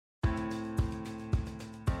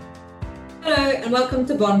Hello and welcome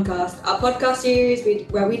to Bondcast, our podcast series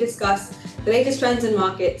where we discuss the latest trends in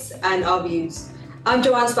markets and our views. I'm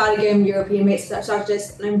Joanne Spadigan, European Rate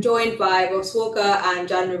Strategist, and I'm joined by Ross Walker and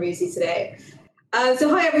Jan Marisi today.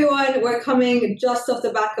 Hi everyone, we're coming just off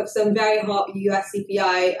the back of some very hot US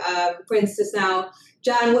CPI prints just now.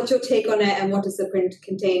 Jan, what's your take on it and what does the print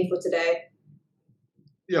contain for today?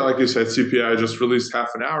 Yeah, like you said, CPI just released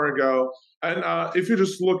half an hour ago. And if you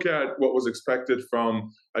just look at what was expected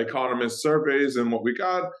from economist surveys and what we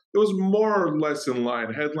got, it was more or less in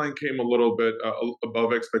line. Headline came a little bit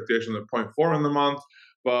above expectation at zero point 0.4 in the month,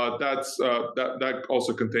 but that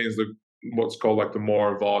also contains what's called like the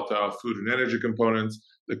more volatile food and energy components.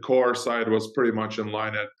 The core side was pretty much in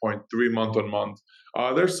line at zero point 0.3 month on month.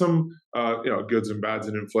 There's some goods and bads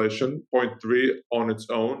in inflation. Zero point 0.3 on its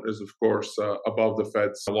own is, of course, above the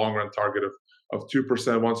Fed's long-run target of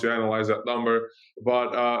 2% once you analyze that number.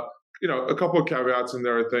 But, a couple of caveats in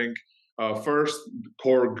there, I think. First,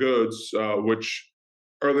 core goods, which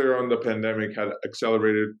earlier on the pandemic had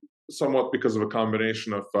accelerated somewhat because of a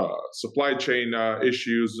combination of supply chain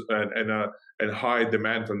issues and high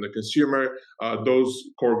demand from the consumer. Those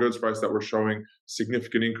core goods prices that were showing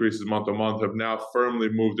significant increases month to month have now firmly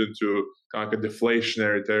moved into kind of like a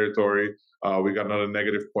deflationary territory. We got another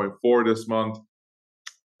negative zero point 0.4 this month.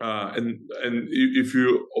 And if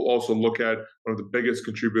you also look at one of the biggest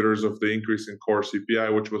contributors of the increase in core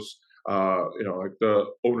CPI, which was like the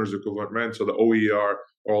owner's equivalent rent, so the OER,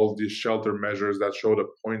 all of these shelter measures that showed a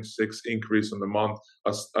 0.6 increase in the month,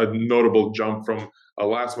 a notable jump from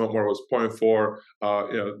last month where it was 0.4.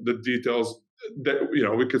 The details that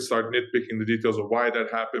we could start nitpicking the details of why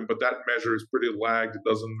that happened, but that measure is pretty lagged. It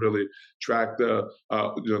doesn't really track the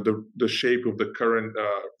shape of the current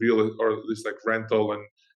real, or at least like rental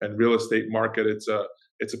and real estate market. It's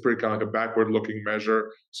a pretty kind of like a backward-looking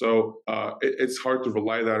measure. So it's hard to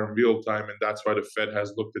rely that in real time, and that's why the Fed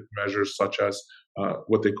has looked at measures such as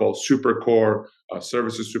what they call supercore,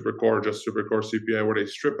 services supercore, just supercore CPI, where they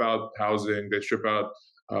strip out housing, they strip out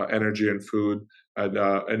energy and food,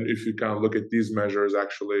 and if you kind of look at these measures,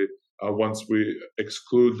 actually, once we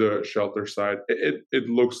exclude the shelter side, it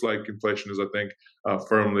looks like inflation is, I think,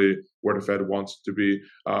 firmly where the Fed wants it to be.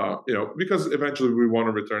 Because eventually we want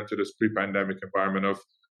to return to this pre-pandemic environment of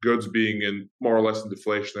goods being in more or less the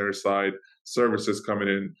deflationary side, services coming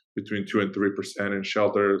in between 2 and 3%, and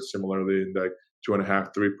shelter similarly in the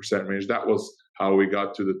 2.5-3% range. That was how we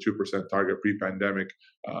got to the 2% target pre-pandemic,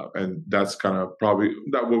 and that's kind of probably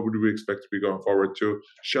that what would we expect to be going forward too.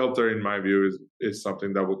 Shelter, in my view, is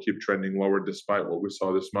something that will keep trending lower despite what we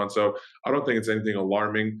saw this month. So I don't think it's anything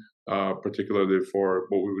alarming, particularly for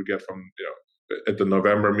what we would get from at the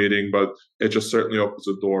November meeting, but it just certainly opens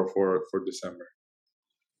the door for December.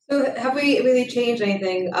 So have we really changed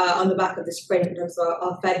anything on the back of this print in terms of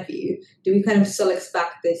our Fed view? Do we kind of still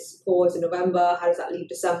expect this pause in November? How does that leave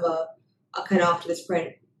December kind of after this print?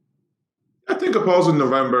 I think a pause in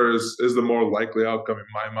November is the more likely outcome in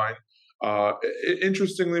my mind.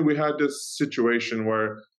 Interestingly, we had this situation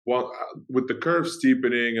where, with the curve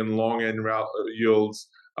steepening and long end yields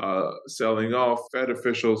selling off, Fed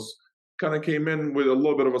officials kind of came in with a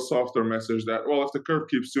little bit of a softer message that, well, if the curve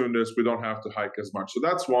keeps doing this, we don't have to hike as much. So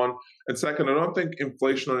that's one. And second, I don't think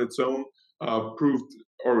inflation on its own proved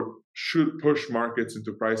or should push markets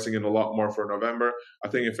into pricing in a lot more for November. I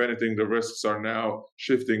think, if anything, the risks are now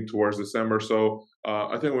shifting towards December. So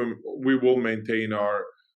I think we will maintain our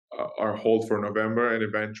hold for November and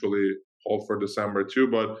eventually hold for December too.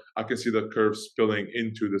 But I can see the curve spilling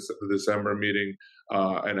into the December meeting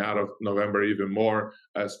and out of November even more,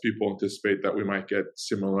 as people anticipate that we might get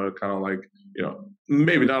similar kind of like,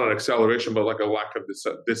 maybe not an acceleration, but like a lack of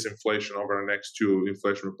disinflation over the next two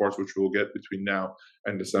inflation reports, which we'll get between now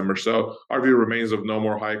and December. So our view remains of no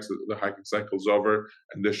more hikes. The hiking cycle is over,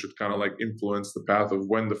 and this should kind of like influence the path of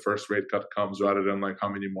when the first rate cut comes, rather than like how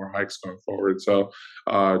many more hikes going forward. So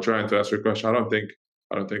trying to answer your question, I don't think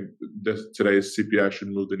today's CPI should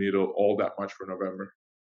move the needle all that much for November.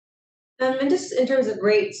 And just in terms of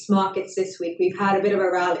rates markets this week, we've had a bit of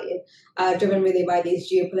a rally driven really by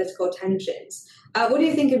these geopolitical tensions. What do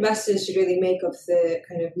you think investors should really make of the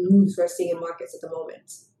kind of moves we're seeing in markets at the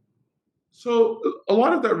moment? So a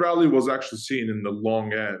lot of that rally was actually seen in the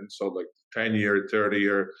long end, so like 10-year,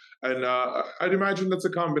 30-year. And I'd imagine that's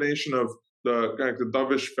a combination of the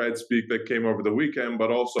dovish Fed speak that came over the weekend, but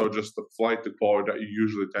also just the flight to quality that you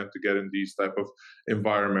usually tend to get in these type of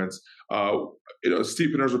environments.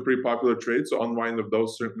 Steepeners are pretty popular trades, so unwind of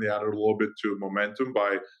those certainly added a little bit to momentum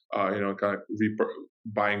by kind of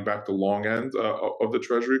buying back the long end of the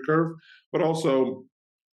Treasury curve, but also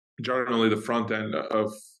generally the front end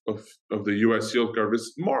of of the U.S. yield curve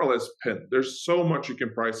is more or less pinned. There's so much you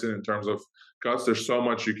can price in terms of cuts. There's so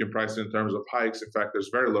much you can price in terms of hikes. In fact, there's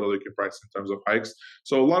very little you can price in terms of hikes.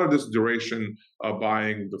 So a lot of this duration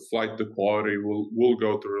buying, the flight to quality, will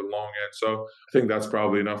go through the long end. So I think that's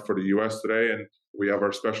probably enough for the U.S. today. And we have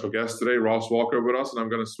our special guest today, Ross Walker, with us, and I'm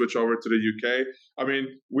going to switch over to the UK. I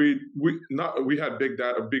mean, we had a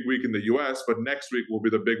big week in the US, but next week will be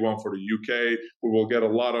the big one for the UK. We will get a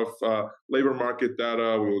lot of labor market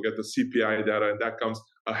data. We will get the CPI data, and that comes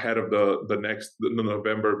ahead of the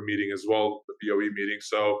November meeting as well, the BOE meeting.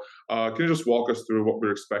 So can you just walk us through what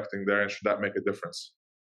we're expecting there, and should that make a difference?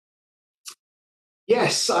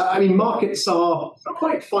 Yes, I mean, markets are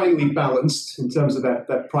quite finely balanced in terms of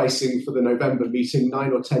their pricing for the November meeting,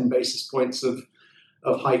 9 or 10 basis points of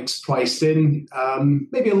hikes priced in.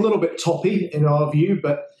 Maybe a little bit toppy in our view,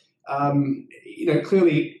 but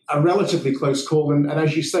clearly a relatively close call. And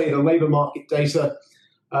as you say, the labour market data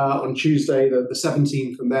on Tuesday, the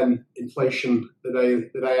 17th, and then inflation the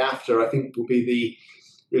day after, I think will be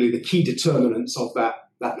the key determinants of that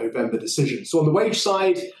November decision. So on the wage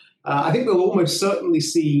side, I think we'll almost certainly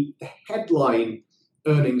see the headline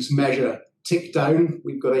earnings measure tick down.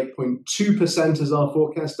 We've got 8.2% as our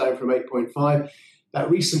forecast, down from 8.5.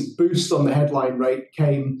 That recent boost on the headline rate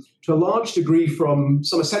came to a large degree from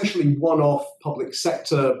some essentially one-off public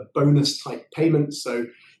sector bonus type payments. So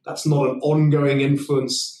that's not an ongoing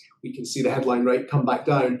influence. We can see the headline rate come back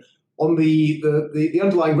down. On the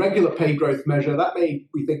underlying regular pay growth measure, that may,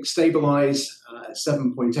 we think, stabilize at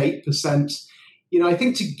 7.8%. I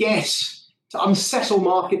think to unsettle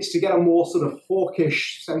markets, to get a more sort of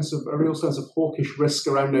hawkish a real sense of hawkish risk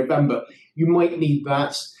around November, you might need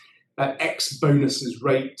that X bonuses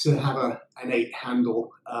rate to have an 8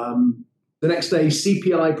 handle. The next day,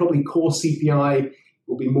 CPI, probably core CPI,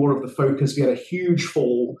 will be more of the focus. We had a huge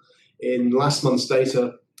fall in last month's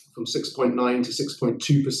data from 6.9 to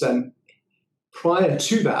 6.2%. Prior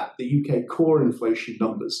to that, the UK core inflation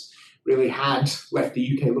numbers really had left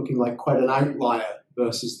the UK looking like quite an outlier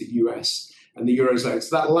versus the US and the Eurozone.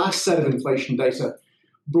 So that last set of inflation data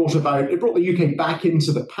brought the UK back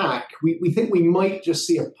into the pack. We think we might just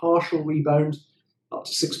see a partial rebound up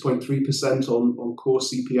to 6.3% on core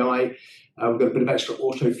CPI. We've got a bit of extra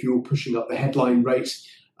auto fuel pushing up the headline rate.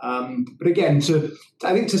 But again,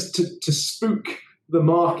 I think to spook the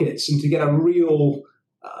markets and to get a real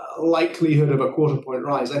likelihood of a quarter point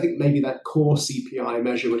rise, I think maybe that core CPI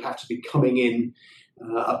measure would have to be coming in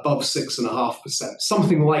above 6.5%,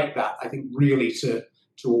 something like that, I think, really to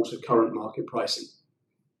alter current market pricing.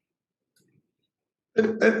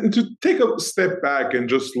 And to take a step back and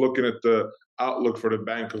just looking at the outlook for the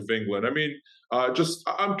Bank of England, I mean,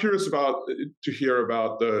 I'm curious to hear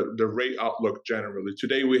about the rate outlook generally.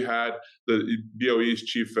 Today we had the BOE's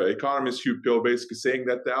chief economist, Hugh Pill, basically saying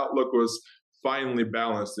that the outlook was finely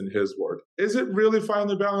balanced in his word. Is it really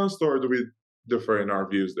finely balanced, or do we differ in our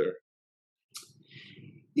views there?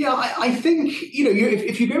 Yeah, I think,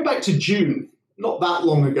 if you go back to June, not that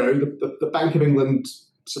long ago, the Bank of England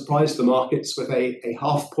surprised the markets with a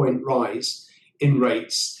half-point rise in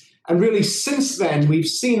rates. And really, since then, we've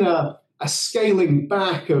seen a scaling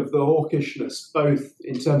back of the hawkishness, both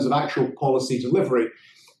in terms of actual policy delivery,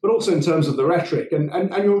 but also in terms of the rhetoric. And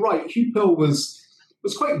you're right, Hugh Pill was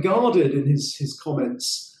quite guarded in his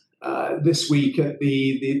comments this week at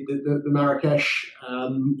the Marrakesh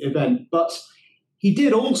event. But he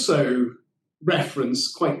did also reference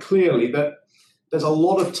quite clearly that there's a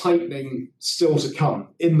lot of tightening still to come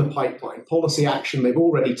in the pipeline. Policy action they've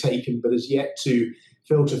already taken, but is yet to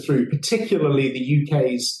filter through, particularly the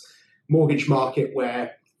UK's mortgage market,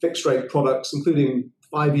 where fixed rate products, including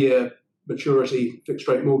 5-year maturity fixed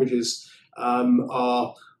rate mortgages,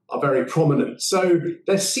 are very prominent. So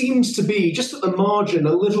there seems to be, just at the margin,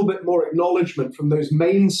 a little bit more acknowledgement from those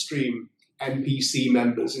mainstream MPC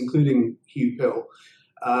members, including Hugh Pill,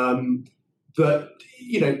 that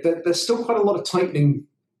there's still quite a lot of tightening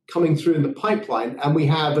coming through in the pipeline. And we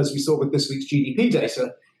have, as we saw with this week's GDP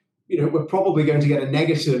data, we're probably going to get a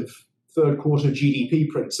negative third quarter GDP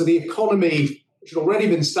print. So the economy, which had already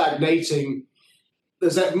been stagnating,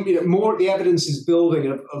 there's more. The evidence is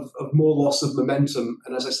building of more loss of momentum,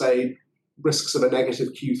 and as I say, risks of a negative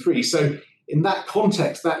Q3. So in that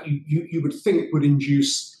context, that you would think would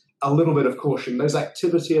induce a little bit of caution. Those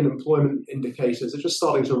activity and employment indicators are just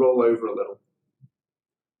starting to roll over a little.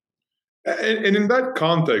 And in that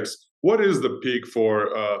context, what is the peak for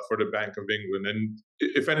the Bank of England? And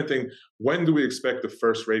if anything, when do we expect the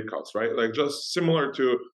first rate cuts, right? Like, just similar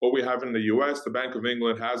to what we have in the US, the Bank of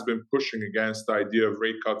England has been pushing against the idea of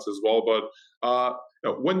rate cuts as well.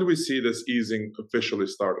 But when do we see this easing officially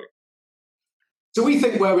starting? So we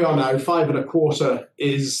think where we are now, 5.25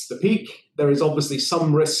 is the peak. There is obviously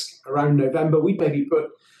some risk around November. We'd maybe put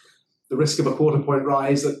the risk of a quarter point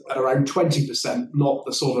rise at around 20%, not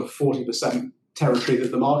the sort of 40% territory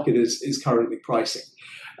that the market is currently pricing.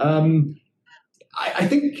 I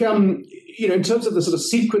think, in terms of the sort of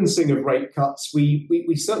sequencing of rate cuts,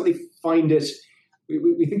 we certainly find it,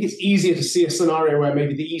 we think it's easier to see a scenario where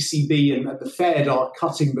maybe the ECB and the Fed are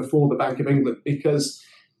cutting before the Bank of England, because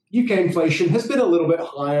UK inflation has been a little bit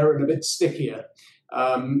higher and a bit stickier.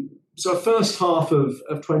 So a first half of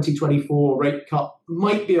 2024 rate cut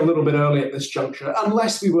might be a little bit early at this juncture,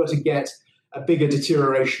 unless we were to get a bigger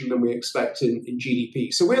deterioration than we expect in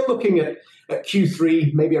GDP. So we're looking at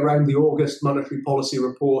Q3, maybe around the August monetary policy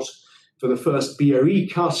report for the first BOE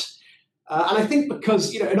cut. And I think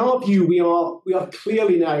because, in our view, we are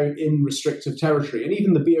clearly now in restrictive territory. And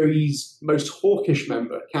even the BOE's most hawkish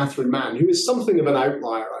member, Catherine Mann, who is something of an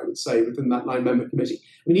outlier, I would say, within that 9-member committee.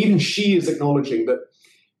 I mean, even she is acknowledging that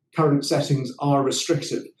current settings are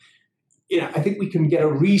restrictive. I think we can get a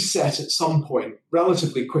reset at some point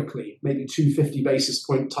relatively quickly, maybe 250 basis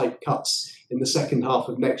point type cuts in the second half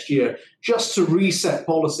of next year, just to reset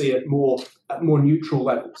policy at more neutral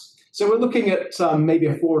levels. So we're looking at maybe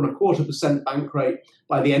a 4.25% bank rate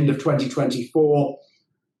by the end of 2024.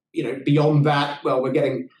 Beyond that, well, we're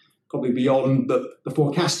getting probably beyond the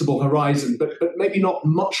forecastable horizon, but maybe not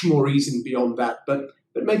much more easing beyond that, but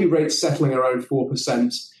maybe rates settling around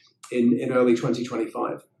 4% in early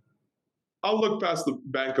 2025. I'll look past the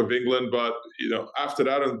Bank of England, but after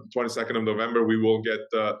that, on the 22nd of November, we will get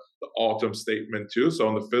the autumn statement too. So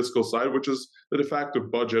on the fiscal side, which is the de facto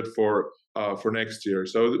budget for next year.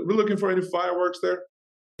 So we're looking for any fireworks there.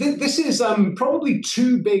 This is probably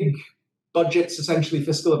two big budgets, essentially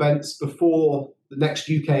fiscal events, before the next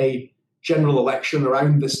UK general election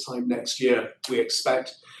around this time next year, we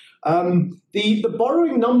expect. The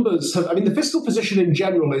borrowing numbers the fiscal position in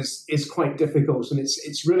general is quite difficult, and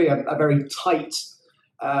it's really a very tight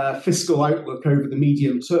fiscal outlook over the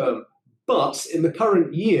medium term. But in the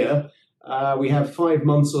current year, we have 5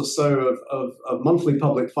 months or so of monthly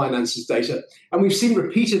public finances data, and we've seen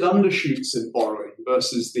repeated undershoots in borrowing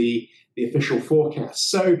versus the official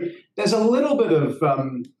forecast. So there's a little bit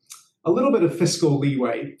of fiscal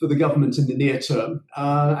leeway for the government in the near term.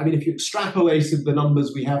 If you extrapolated the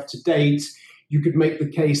numbers we have to date, you could make the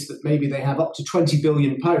case that maybe they have up to £20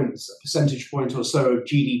 billion, a percentage point or so of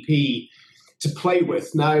GDP to play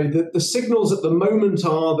with. Now, the signals at the moment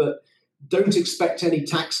are that don't expect any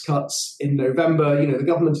tax cuts in November. The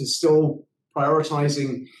government is still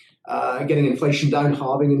prioritizing getting inflation down,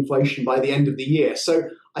 halving inflation by the end of the year. So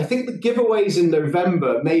I think the giveaways in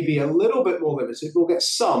November may be a little bit more limited. We'll get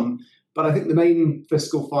some, but I think the main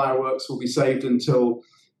fiscal fireworks will be saved until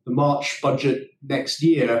the March budget next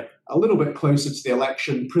year, a little bit closer to the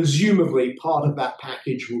election. Presumably part of that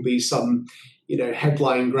package will be some,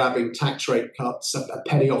 headline-grabbing tax rate cuts, a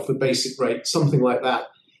penny off the basic rate, something like that.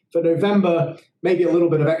 For November, maybe a little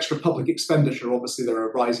bit of extra public expenditure. Obviously, there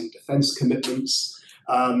are rising defense commitments,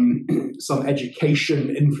 some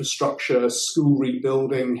education, infrastructure, school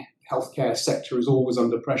rebuilding, healthcare sector is always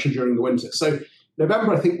under pressure during the winter. So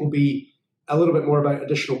November, I think, will be a little bit more about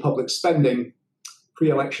additional public spending,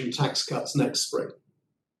 pre-election tax cuts next spring.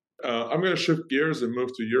 I'm going to shift gears and move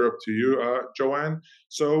to Europe to you, Joanne.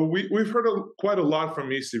 So we've heard quite a lot from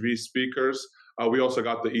ECB speakers. We also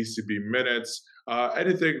got the ECB minutes.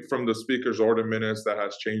 Anything from the speakers or the minutes that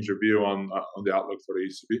has changed your view on the outlook for the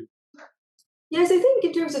ECB? Yes, I think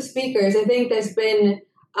in terms of speakers, I think there's been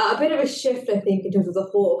a bit of a shift, I think, in terms of the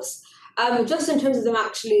hawks. Just in terms of them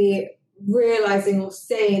actually realizing or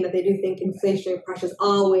saying that they do think inflationary pressures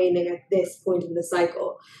are waning at this point in the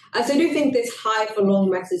cycle. So I do think this high for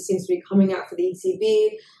long message seems to be coming out for the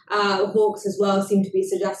ECB. Hawks as well seem to be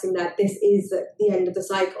suggesting that this is the end of the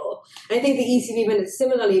cycle. And I think the ECB minutes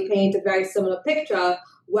similarly paint a very similar picture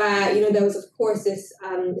where, there was, of course, this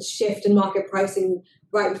shift in market pricing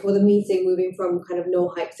right before the meeting, moving from kind of no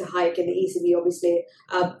hike to hike, and the ECB obviously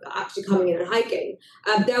actually coming in and hiking.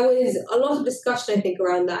 There was a lot of discussion, I think,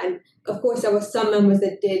 around that. And of course, there were some members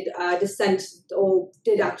that did dissent or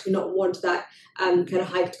did actually not want that kind of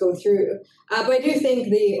hike to go through. But I do think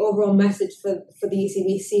the overall message for the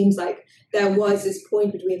ECB seems like there was this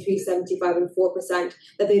point between 3.75 and 4%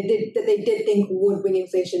 that they did think would bring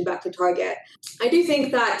inflation back to target. I do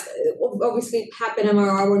think that obviously PAP and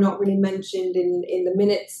MRR were not really mentioned in the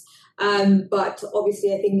minutes. But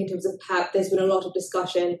obviously, I think in terms of PAP, there's been a lot of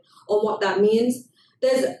discussion on what that means.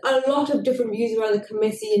 there's a lot of different views around the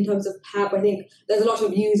committee in terms of PEPP. I think there's a lot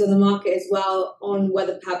of views on the market as well on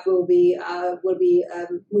whether PEPP will be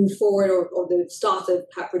moved forward, or the start of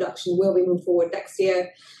PEPP reduction will be moved forward next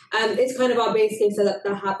year. It's kind of our base case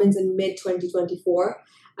that happens in mid-2024.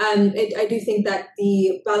 I do think that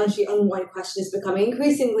the balance sheet unwind question is becoming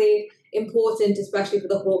increasingly important, especially for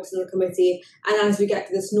the hawks in the committee, and as we get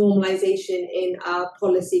to this normalization in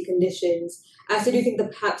policy conditions. So I do think the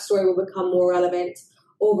PEPP story will become more relevant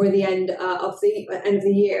over the end of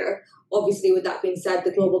the year. Obviously, with that being said,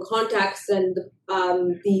 the global context and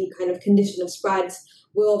the kind of condition of spreads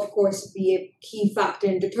will, of course, be a key factor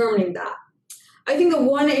in determining that. I think the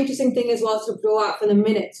one interesting thing as well to draw out from the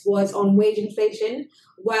minutes was on wage inflation,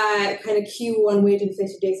 where kind of Q1 wage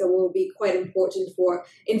inflation data will be quite important for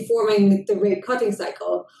informing the rate cutting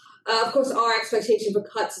cycle. Of course, our expectation for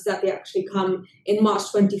cuts is that they actually come in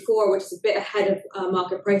March 24, which is a bit ahead of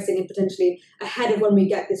market pricing and potentially ahead of when we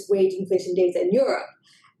get this wage inflation data in Europe.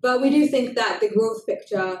 But we do think that the growth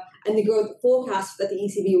picture and the growth forecast that the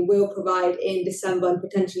ECB will provide in December and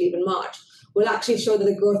potentially even March will actually show that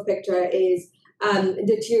the growth picture is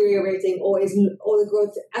deteriorating, or the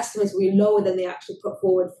growth estimates will be lower than they actually put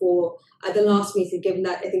forward for the last meeting, given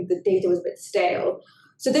that I think the data was a bit stale.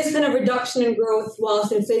 So this kind of reduction in growth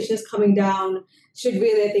whilst inflation is coming down should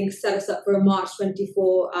really, I think, set us up for a March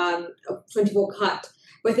 24 cut.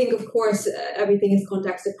 But I think, of course, everything is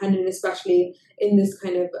context dependent, especially in this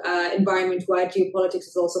kind of environment where geopolitics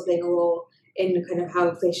is also playing a role in kind of how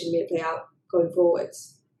inflation may play out going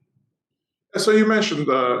forwards. So you mentioned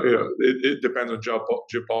it depends on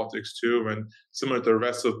geopolitics too, and similar to the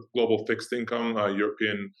rest of global fixed income,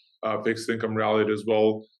 European fixed income rallied as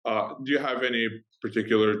well. Do you have any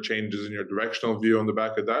particular changes in your directional view on the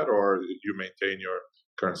back of that, or you maintain your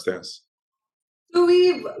current stance? So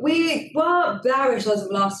we were bearish as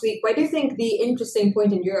of last week, but I do think the interesting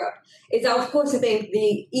point in Europe is that, of course, I think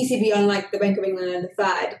the ECB, unlike the Bank of England and the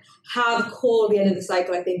Fed, have called the end of the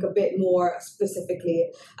cycle, I think, a bit more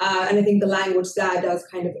specifically. And I think the language there does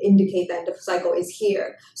kind of indicate the end of the cycle is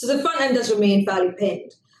here. So the front end does remain fairly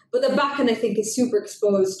pinned. But the back end, I think, is super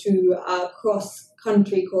exposed to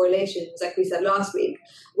cross-country correlations, like we said last week,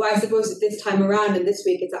 where I suppose that this time around and this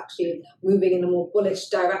week it's actually moving in a more bullish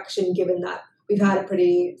direction, given that we've had a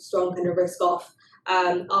pretty strong kind of risk off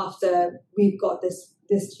after we've got this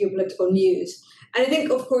geopolitical news. And I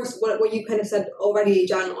think, of course, what you kind of said already,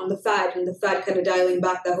 Jan, on the Fed, and the Fed kind of dialing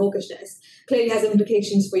back their hawkishness, clearly has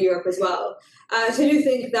implications for Europe as well. So I do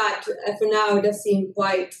think that for now it does seem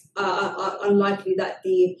quite unlikely that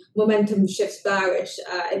the momentum shifts bearish,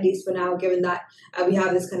 at least for now, given that we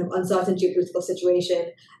have this kind of uncertain geopolitical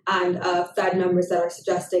situation and Fed numbers that are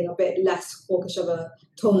suggesting a bit less hawkish of a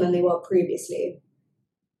tone than they were previously.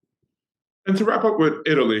 And to wrap up with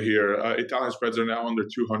Italy here, Italian spreads are now under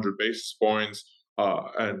 200 basis points.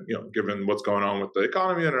 And given what's going on with the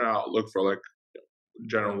economy and an outlook for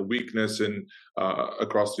general weakness in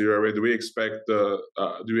across the euro area, do we expect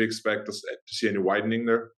to see any widening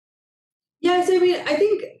there? Yeah, so I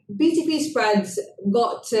think BTP spreads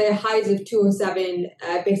got to highs of 207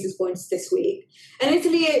 basis points this week, and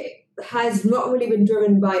Italy has not really been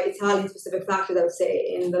driven by Italian-specific factors, I would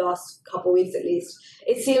say, in the last couple of weeks at least.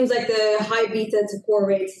 It seems like the high beta to core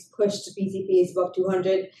rates has pushed BTPs above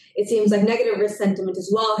 200. It seems like negative risk sentiment as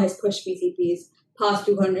well has pushed BTPs past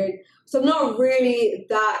 200. So I'm not really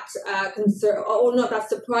that concerned, or not that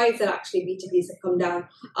surprised that actually BTPs have come down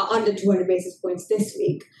under 200 basis points this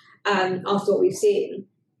week after what we've seen.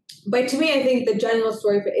 But to me, I think the general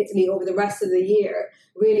story for Italy over the rest of the year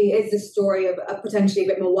really is the story of potentially a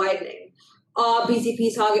bit more widening. Our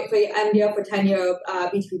BTP target for MDL for 10-year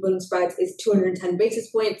BTP bund spreads is 210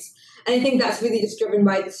 basis points. And I think that's really just driven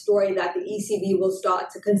by the story that the ECB will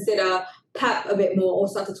start to consider PEPP a bit more, or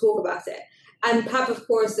start to talk about it. And PEPP, of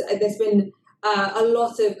course, there's been a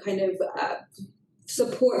lot of kind of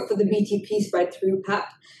support for the BTP spread through PEPP,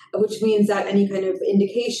 which means that any kind of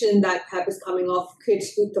indication that PEPP is coming off could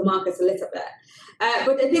spook the markets a little bit.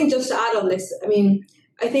 But I think just to add on this,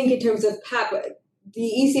 I think in terms of PEPP, the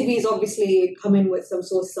ECB has obviously come in with some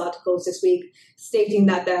sources articles this week stating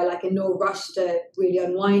that they're in no rush to really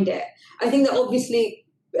unwind it. I think they're obviously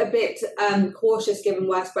a bit cautious given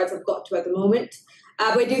where spreads have got to at the moment.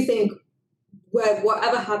 But I do think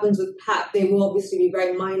whatever happens with PEPP, they will obviously be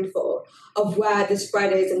very mindful of where the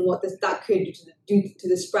spread is and what that could do to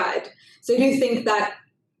the spread. So I do think that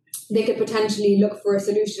they could potentially look for a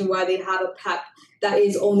solution where they have a PEP that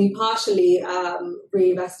is only partially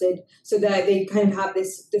reinvested, so that they kind of have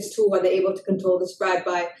this tool where they're able to control the spread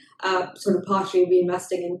by sort of partially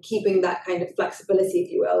reinvesting and keeping that kind of flexibility,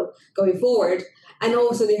 if you will, going forward. And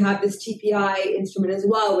also they have this TPI instrument as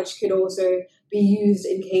well, which could also be used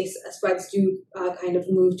in case spreads do kind of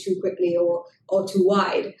move too quickly or too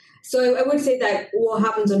wide. So I would say that what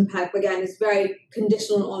happens on PEP, again, is very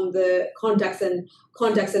conditional on the context and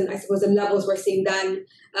I suppose the levels we're seeing then.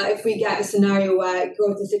 If we get a scenario where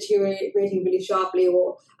growth is deteriorating really sharply,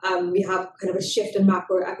 or we have kind of a shift in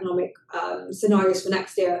macroeconomic scenarios for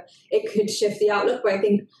next year, it could shift the outlook. But I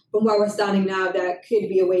think from where we're standing now, there could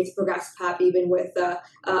be a way to progress PEP even with,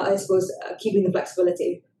 I suppose, keeping the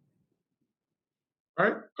flexibility. All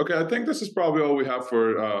right. Okay. I think this is probably all we have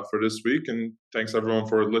for this week. And thanks everyone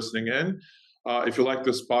for listening in. If you like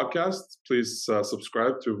this podcast, please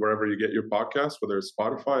subscribe to wherever you get your podcasts, whether it's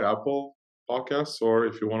Spotify, Apple Podcasts, or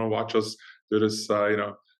if you want to watch us do this,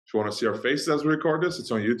 if you want to see our faces as we record this, it's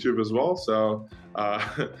on YouTube as well. So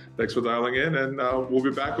thanks for dialing in, and we'll be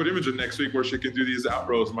back with Imogen next week, where she can do these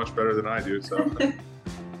outros much better than I do. So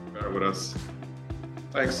bear with us.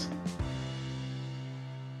 Thanks.